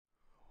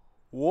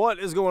What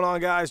is going on,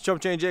 guys?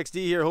 Chump Change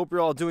XD here. Hope you're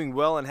all doing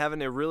well and having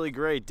a really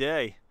great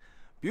day.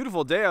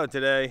 Beautiful day out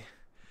today,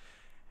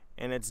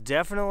 and it's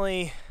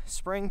definitely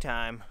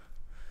springtime.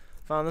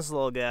 Found this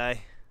little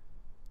guy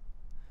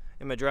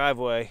in my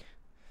driveway.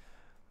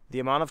 The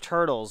amount of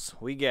turtles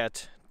we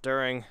get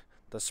during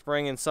the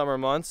spring and summer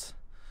months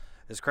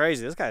is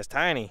crazy. This guy's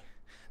tiny.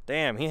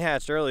 Damn, he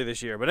hatched early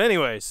this year. But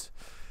anyways,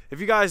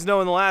 if you guys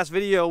know, in the last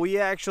video, we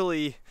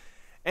actually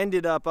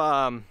ended up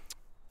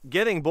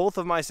getting both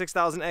of my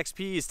 6000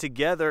 XPs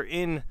together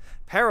in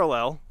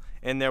parallel,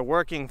 and they're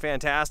working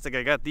fantastic.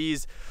 I got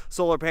these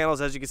solar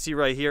panels, as you can see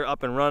right here,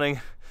 up and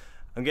running.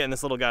 I'm getting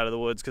this little guy to the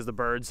woods because the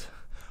birds,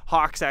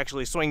 hawks,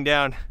 actually swing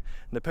down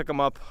and to pick them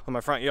up on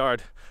my front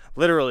yard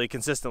literally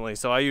consistently.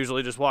 So I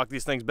usually just walk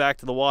these things back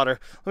to the water.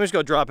 Let me just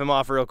go drop him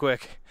off real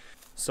quick.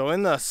 So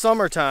in the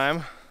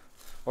summertime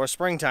or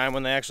springtime,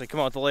 when they actually come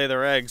out to lay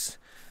their eggs,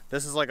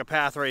 this is like a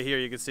path right here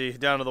you can see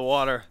down to the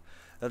water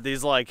that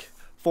these like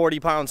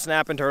 40-pound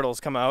snapping turtles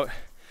come out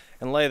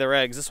and lay their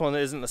eggs. This one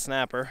isn't the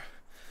snapper,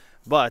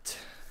 but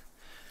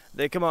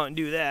they come out and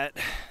do that.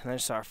 And I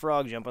just saw a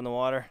frog jump in the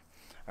water.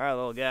 All right,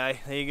 little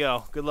guy, there you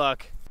go. Good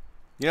luck.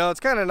 You know,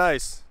 it's kind of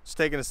nice just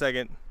taking a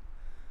second,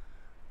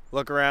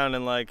 look around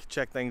and like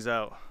check things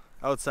out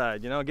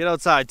outside. You know, get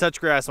outside, touch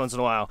grass once in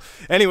a while.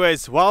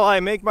 Anyways, while I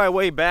make my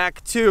way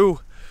back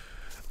to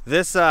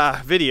this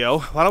video,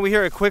 why don't we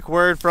hear a quick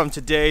word from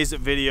today's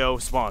video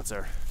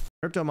sponsor.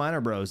 Crypto Miner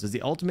Bros is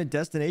the ultimate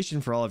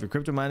destination for all of your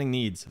crypto mining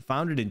needs.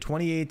 Founded in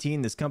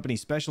 2018, this company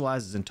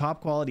specializes in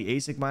top quality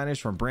ASIC miners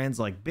from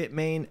brands like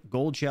Bitmain,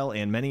 Goldshell,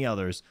 and many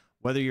others.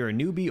 Whether you're a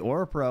newbie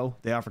or a pro,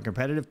 they offer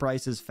competitive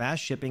prices,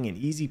 fast shipping, and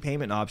easy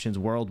payment options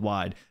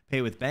worldwide.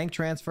 Pay with bank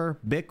transfer,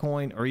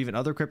 Bitcoin, or even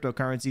other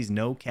cryptocurrencies,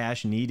 no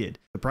cash needed.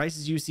 The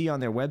prices you see on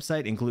their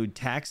website include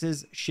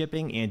taxes,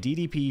 shipping, and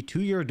DDP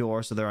to your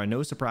door, so there are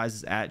no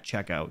surprises at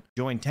checkout.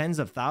 Join tens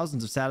of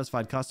thousands of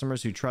satisfied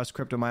customers who trust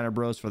Crypto Miner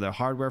Bros for their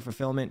hardware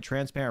fulfillment,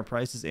 transparent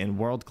prices, and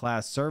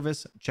world-class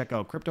service. Check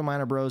out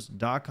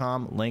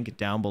CryptoMinerBros.com, link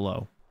down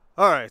below.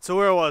 All right, so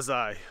where was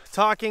I?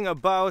 Talking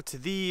about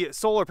the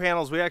solar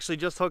panels we actually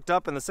just hooked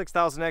up and the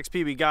 6000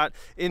 XP we got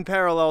in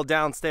parallel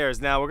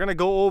downstairs. Now we're gonna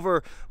go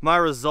over my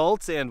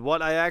results and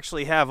what I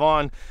actually have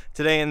on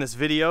today in this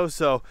video.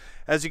 So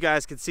as you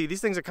guys can see, these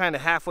things are kind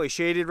of halfway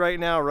shaded right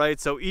now, right?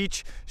 So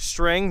each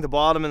string, the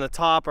bottom and the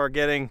top, are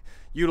getting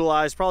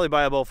utilized probably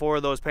by about 4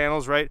 of those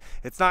panels, right?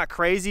 It's not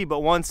crazy,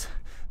 but once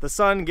the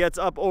sun gets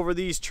up over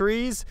these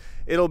trees,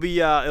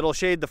 it'll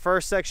shade the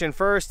first section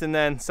first and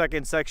then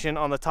second section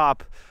on the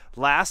top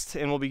last,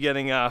 and we'll be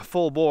getting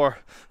full bore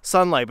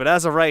sunlight. But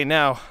as of right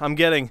now, I'm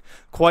getting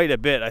quite a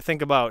bit. I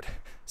think about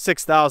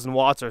 6,000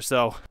 watts or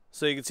so.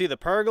 So you can see the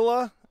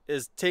pergola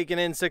is taking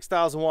in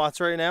 6,000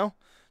 watts right now,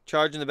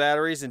 charging the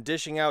batteries and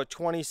dishing out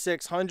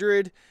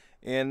 2,600.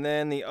 And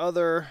then the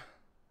other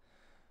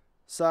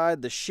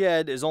side, the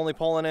shed, is only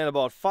pulling in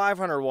about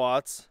 500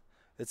 watts.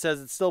 It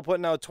says it's still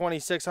putting out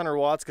 2,600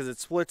 watts because it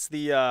splits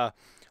the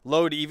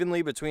load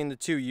evenly between the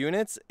two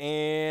units,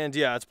 and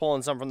yeah, it's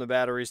pulling some from the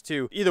batteries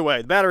too. Either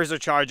way, the batteries are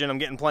charging. I'm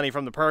getting plenty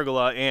from the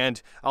pergola,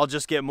 and I'll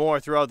just get more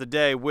throughout the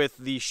day with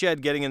the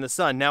shed getting in the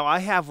sun. Now I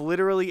have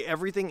literally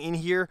everything in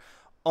here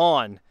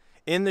on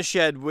in the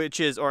shed,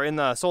 which is, or in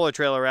the solar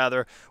trailer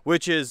rather,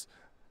 which is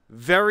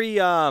very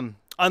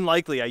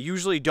unlikely. I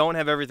usually don't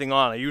have everything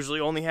on. I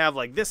usually only have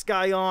like this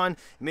guy on,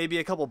 maybe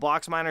a couple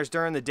box miners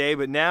during the day.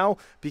 But now,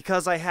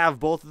 because I have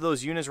both of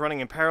those units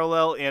running in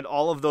parallel and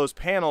all of those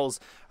panels,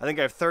 I think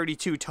I have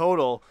 32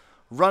 total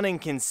running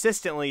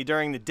consistently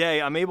during the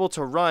day, I'm able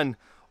to run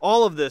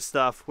all of this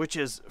stuff, which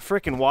is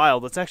freaking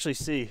wild. Let's actually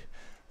see.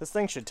 This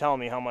thing should tell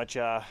me how much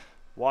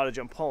wattage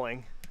I'm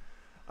pulling.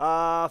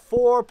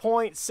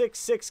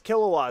 4.66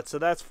 kilowatts, so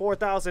that's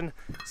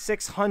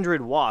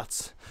 4,600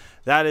 watts.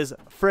 That is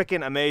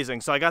freaking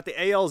amazing. So I got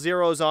the AL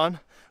zeros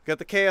on, got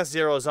the KS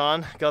zeros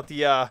on, got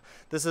the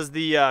this is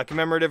the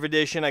commemorative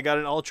edition. I got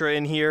an Ultra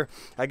in here.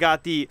 I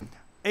got the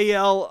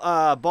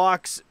AL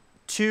box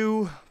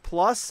 2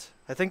 plus,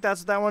 I think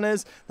that's what that one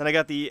is. Then I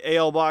got the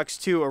AL box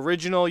 2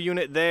 original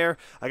unit there.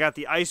 I got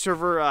the Ice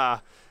River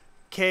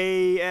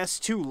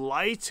KS2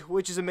 Lite,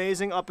 which is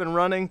amazing, up and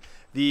running.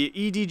 The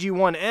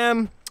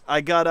EDG1M. I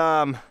got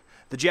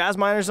the Jazz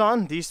miners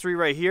on, these 3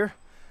 right here,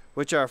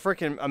 which are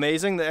freaking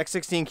amazing. The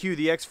X16Q,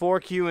 the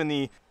X4Q, and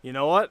the, you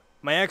know what?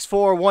 My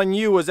X4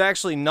 1U was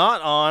actually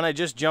not on. I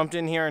just jumped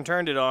in here and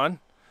turned it on.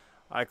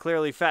 I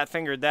clearly fat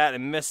fingered that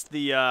and missed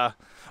the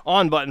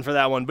on button for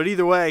that one. But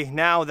either way,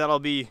 now that'll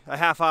be a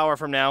half hour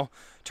from now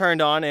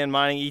turned on and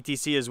mining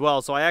ETC as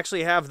well. So I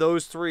actually have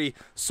those 3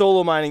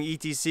 solo mining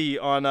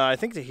ETC on, I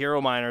think the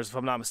Hero miners, if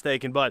I'm not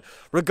mistaken. But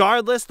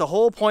regardless, the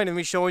whole point of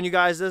me showing you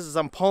guys this is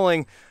I'm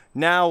pulling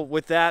now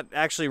with that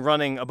actually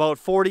running about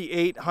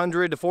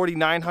 4,800 to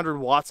 4,900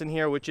 watts in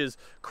here, which is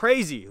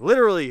crazy.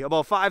 Literally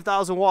about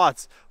 5,000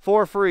 watts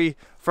for free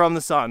from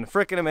the sun.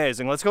 Freaking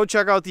amazing. Let's go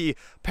check out the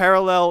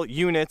parallel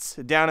units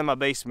down in my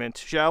basement,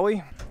 shall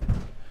we?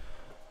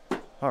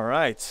 All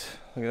right,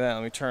 look at that.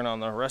 Let me turn on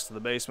the rest of the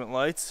basement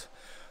lights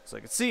so I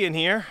can see in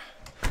here.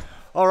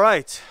 All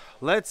right,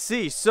 Let's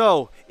see.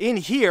 So in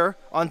here,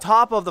 on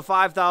top of the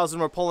 5,000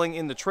 we're pulling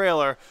in the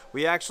trailer,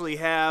 we actually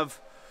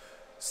have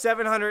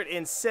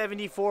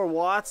 774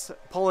 watts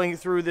pulling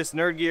through this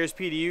Nerd Gears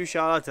PDU.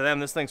 Shout out to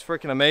them. This thing's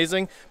freaking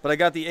amazing. But I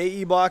got the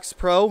AE Box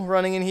Pro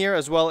running in here,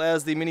 as well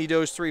as the Mini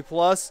Doge 3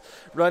 Plus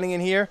running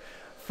in here.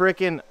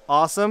 Freaking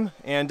awesome.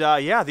 And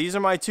yeah, these are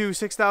my two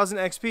 6000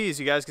 XPs.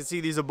 You guys can see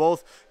these are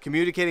both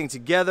communicating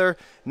together.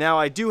 Now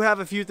I do have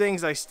a few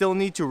things I still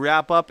need to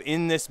wrap up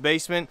in this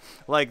basement,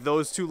 like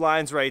those two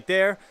lines right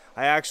there.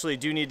 I actually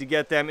do need to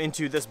get them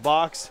into this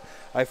box.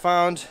 I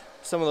found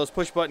some of those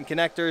push button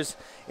connectors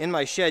in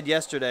my shed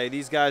yesterday.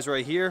 These guys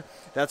right here,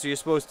 that's what you're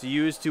supposed to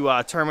use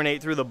to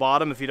terminate through the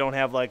bottom if you don't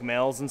have like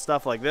males and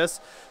stuff like this.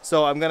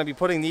 So I'm going to be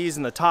putting these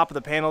in the top of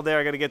the panel there.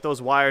 I got to get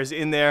those wires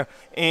in there,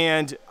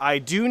 and I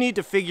do need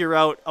to figure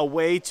out a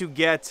way to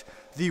get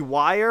the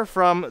wire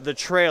from the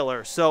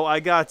trailer. So I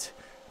got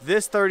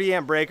this 30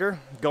 amp breaker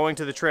going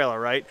to the trailer,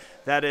 right?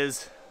 That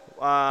is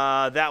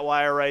that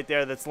wire right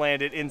there that's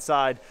landed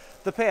inside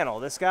the panel,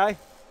 this guy.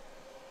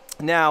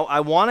 Now I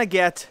want to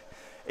get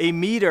a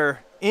meter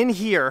in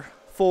here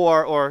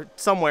for, or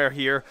somewhere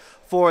here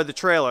for the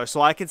trailer,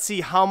 so I can see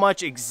how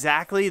much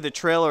exactly the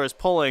trailer is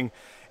pulling,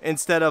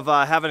 instead of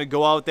having to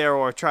go out there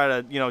or try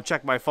to, you know,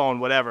 check my phone,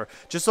 whatever.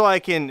 Just so I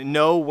can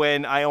know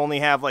when I only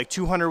have like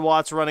 200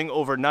 watts running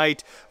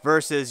overnight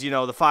versus, you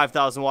know, the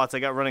 5,000 watts I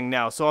got running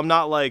now. So I'm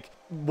not like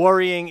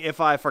worrying if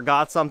I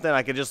forgot something.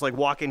 I could just like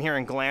walk in here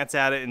and glance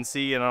at it and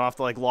see, and I don't have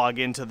to like log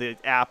into the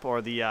app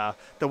or the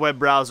web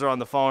browser on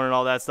the phone and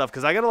all that stuff,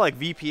 because I gotta like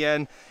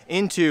VPN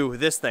into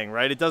this thing,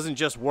 right? It doesn't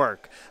just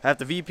work. I have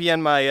to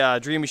VPN my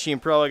Dream Machine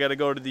Pro. I gotta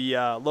go to the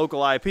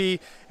local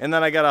IP, and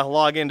then I gotta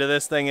log into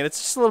this thing, and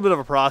it's just a little bit of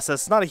a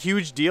process. It's not a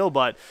huge deal,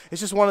 but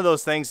it's just one of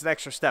those things, an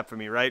extra step for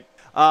me, right?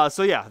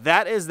 So yeah,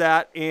 that is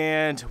that,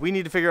 and we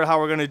need to figure out how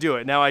we're going to do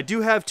it. Now I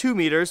do have two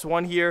meters,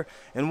 one here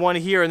and one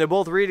here, and they're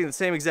both reading the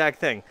same exact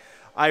thing.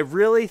 I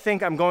really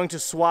think I'm going to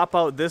swap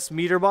out this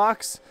meter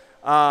box,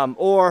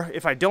 or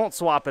if I don't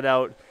swap it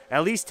out,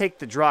 at least take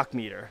the Drock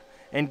meter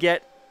and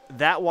get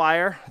that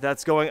wire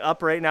that's going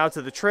up right now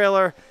to the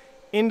trailer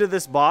into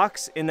this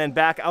box, and then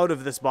back out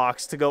of this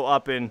box to go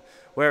up in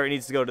where it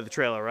needs to go to the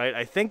trailer, right?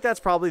 I think that's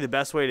probably the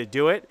best way to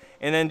do it,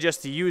 and then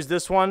just to use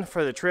this one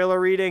for the trailer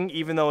reading,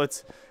 even though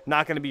it's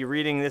not going to be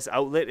reading this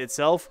outlet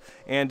itself,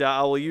 and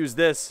I will use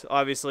this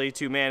obviously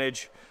to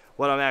manage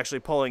what I'm actually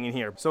pulling in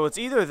here. So it's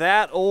either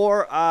that,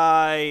 or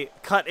I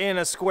cut in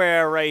a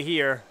square right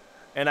here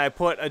and I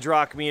put a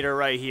Drock meter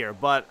right here.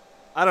 But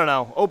I don't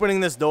know,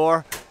 opening this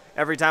door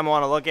every time I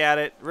want to look at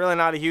it, really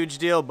not a huge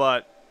deal,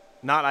 but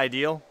not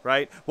ideal,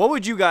 right? What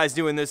would you guys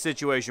do in this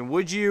situation?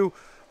 Would you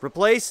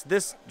replace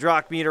this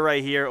Drock meter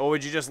right here, or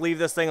would you just leave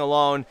this thing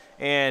alone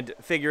and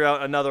figure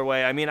out another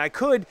way? I mean, I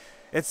could,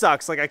 it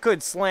sucks, like I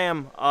could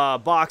slam a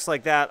box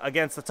like that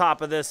against the top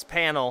of this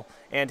panel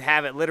and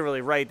have it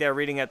literally right there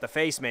reading at the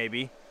face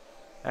maybe.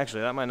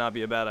 Actually, that might not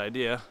be a bad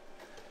idea.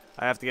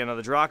 I have to get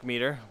another Drock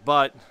meter,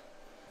 but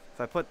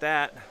if I put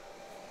that,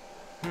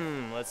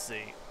 let's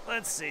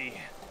see.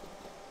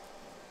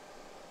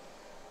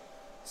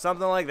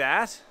 Something like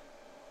that.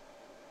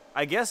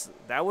 I guess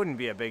that wouldn't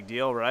be a big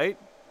deal, right?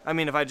 I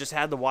mean, if I just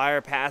had the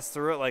wire pass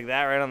through it like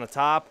that right on the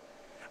top.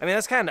 I mean,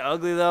 that's kind of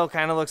ugly, though.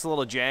 Kind of looks a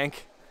little jank.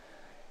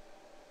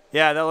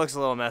 Yeah, that looks a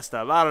little messed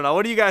up. I don't know.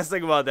 What do you guys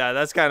think about that?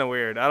 That's kind of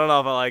weird. I don't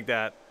know if I like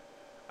that.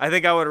 I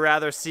think I would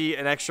rather see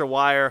an extra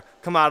wire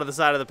come out of the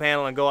side of the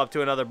panel and go up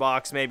to another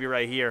box, maybe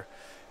right here.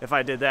 If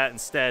I did that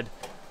instead,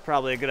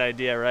 probably a good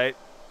idea, right?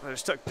 I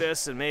just took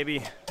this and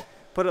maybe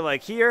put it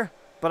like here.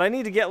 But I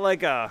need to get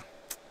like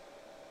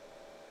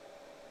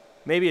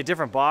maybe a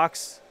different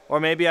box. Or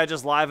maybe I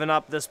just liven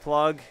up this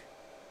plug.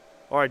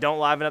 Or I don't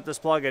liven up this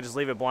plug, I just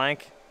leave it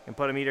blank and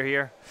put a meter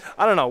here.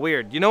 I don't know,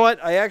 weird. You know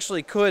what? I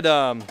actually could,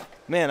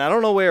 man, I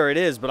don't know where it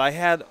is, but I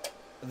had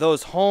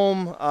those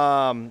home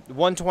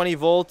 120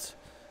 volt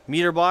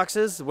meter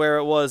boxes where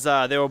it was,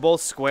 they were both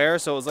square,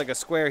 so it was like a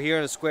square here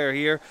and a square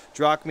here,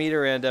 Drock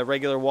meter and a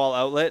regular wall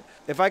outlet.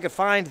 If I could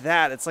find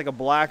that, it's like a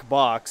black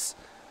box,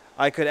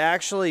 I could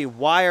actually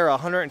wire a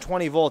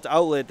 120 volt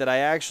outlet that I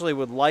actually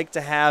would like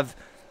to have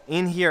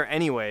in here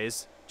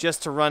anyways,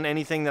 just to run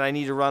anything that I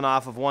need to run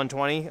off of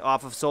 120,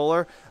 off of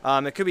solar.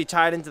 It could be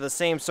tied into the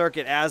same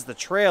circuit as the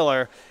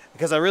trailer,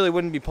 because I really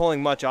wouldn't be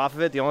pulling much off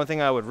of it. The only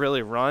thing I would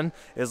really run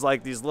is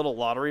like these little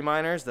lottery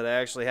miners that I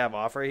actually have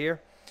off right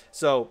here.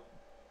 So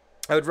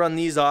I would run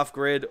these off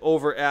grid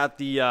over at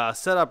the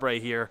setup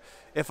right here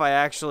if I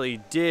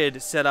actually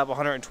did set up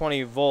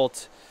 120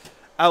 volt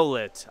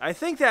outlet. I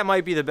think that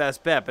might be the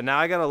best bet, but now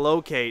I gotta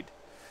locate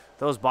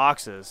those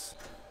boxes.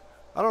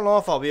 I don't know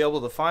if I'll be able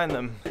to find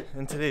them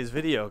in today's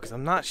video, because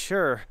I'm not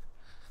sure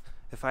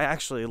if I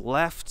actually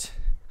left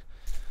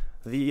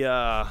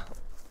the,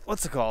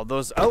 what's it called,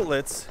 those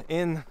outlets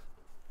in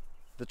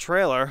the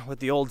trailer with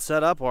the old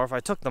setup, or if I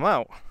took them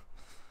out.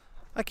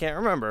 I can't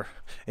remember.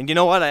 And you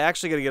know what? I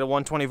actually got to get a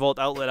 120 volt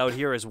outlet out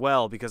here as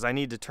well, because I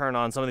need to turn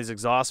on some of these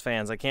exhaust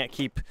fans. I can't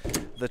keep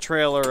the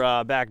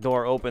trailer back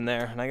door open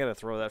there, and I got to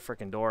throw that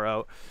freaking door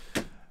out.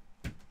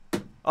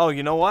 Oh,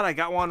 you know what? I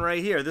got one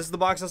right here. This is the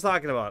box I was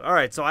talking about. All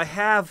right, so I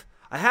have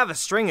a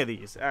string of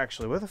these,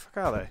 actually. Where the fuck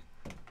are they?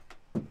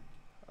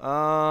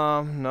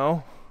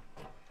 No.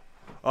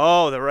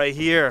 Oh, they're right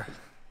here.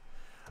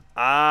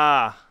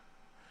 Ah,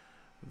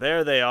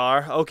 there they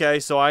are. Okay,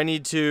 so I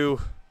need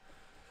to,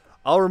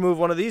 I'll remove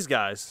one of these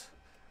guys.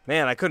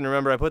 Man, I couldn't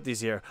remember I put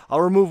these here.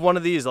 I'll remove one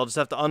of these. I'll just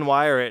have to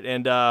unwire it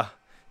and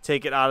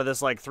take it out of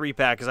this like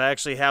 3-pack, because I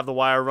actually have the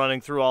wire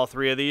running through all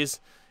 3 of these.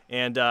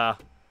 And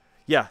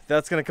yeah,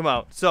 that's gonna come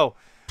out. So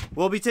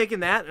we'll be taking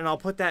that, and I'll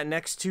put that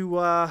next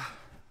to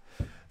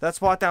that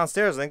spot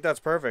downstairs. I think that's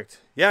perfect.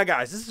 Yeah,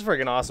 guys, this is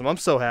freaking awesome. I'm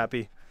so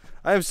happy.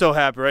 I am so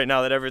happy right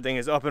now that everything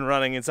is up and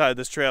running inside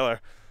this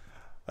trailer.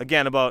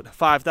 Again, about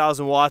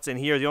 5,000 watts in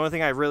here. The only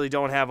thing I really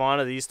don't have on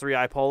are these 3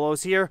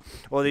 iPolos here,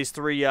 or these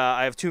 3,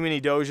 I have 2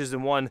 mini Doges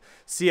and 1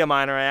 Sia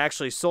miner. I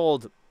actually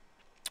sold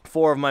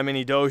 4 of my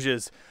mini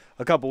Doges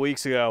a couple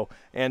weeks ago,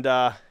 and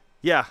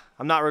yeah,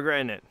 I'm not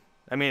regretting it.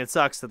 I mean, it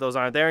sucks that those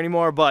aren't there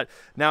anymore, but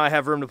now I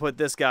have room to put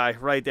this guy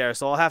right there,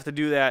 so I'll have to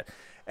do that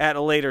at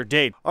a later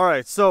date. All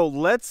right, so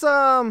let's,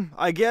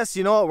 I guess,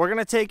 you know what, we're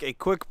gonna take a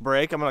quick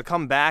break. I'm gonna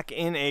come back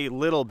in a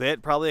little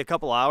bit, probably a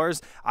couple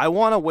hours. I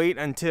wanna wait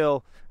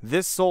until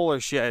this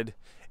solar shed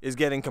is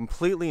getting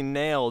completely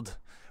nailed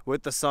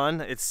with the sun.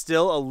 It's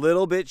still a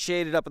little bit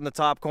shaded up in the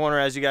top corner,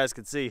 as you guys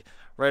can see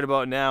right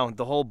about now.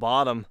 The whole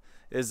bottom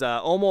is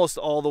almost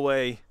all the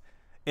way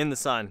in the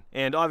sun,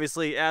 and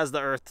obviously as the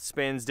earth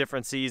spins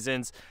different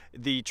seasons,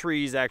 the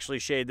trees actually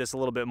shade this a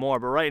little bit more,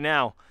 but right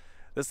now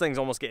this thing's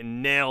almost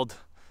getting nailed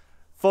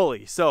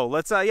fully. So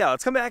let's yeah,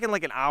 let's come back in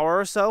like an hour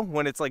or so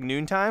when it's like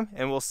noontime,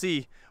 and we'll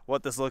see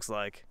what this looks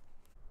like.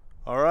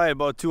 All right,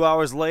 about 2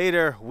 hours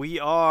later, we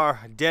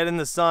are dead in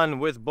the sun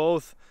with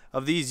both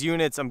of these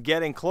units. I'm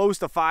getting close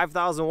to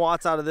 5,000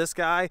 watts out of this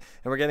guy,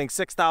 and we're getting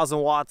 6,000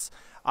 watts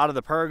out of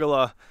the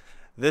pergola.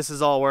 This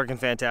is all working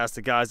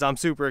fantastic, guys. I'm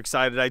super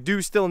excited. I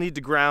do still need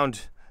to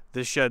ground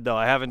this shed, though.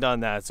 I haven't done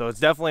that, so it's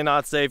definitely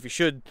not safe. You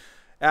should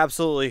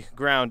absolutely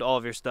ground all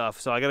of your stuff.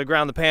 So I got to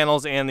ground the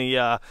panels and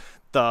the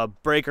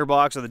breaker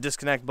box, or the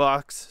disconnect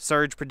box,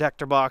 surge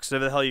protector box,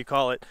 whatever the hell you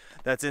call it,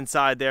 that's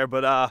inside there.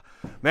 But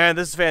man,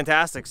 this is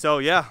fantastic. So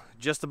yeah,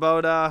 just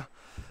about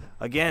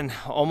again,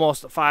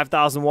 almost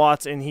 5,000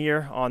 watts in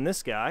here on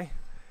this guy,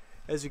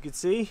 as you can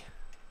see.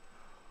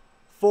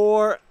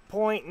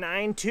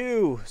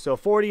 4.92, so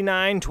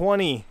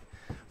 49.20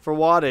 for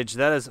wattage.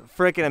 That is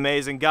freaking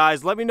amazing,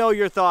 guys. Let me know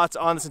your thoughts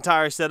on this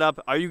entire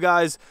setup. Are you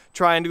guys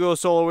trying to go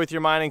solar with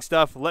your mining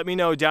stuff? Let me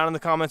know down in the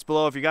comments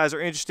below. If you guys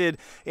are interested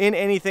in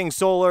anything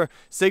solar,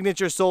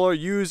 Signature Solar,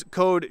 use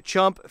code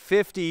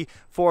CHUMP50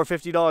 for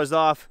 $50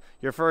 off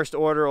your first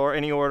order, or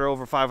any order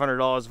over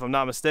 $500 if I'm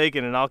not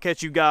mistaken. And I'll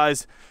catch you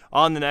guys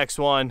on the next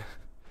one.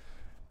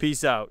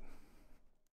 Peace out.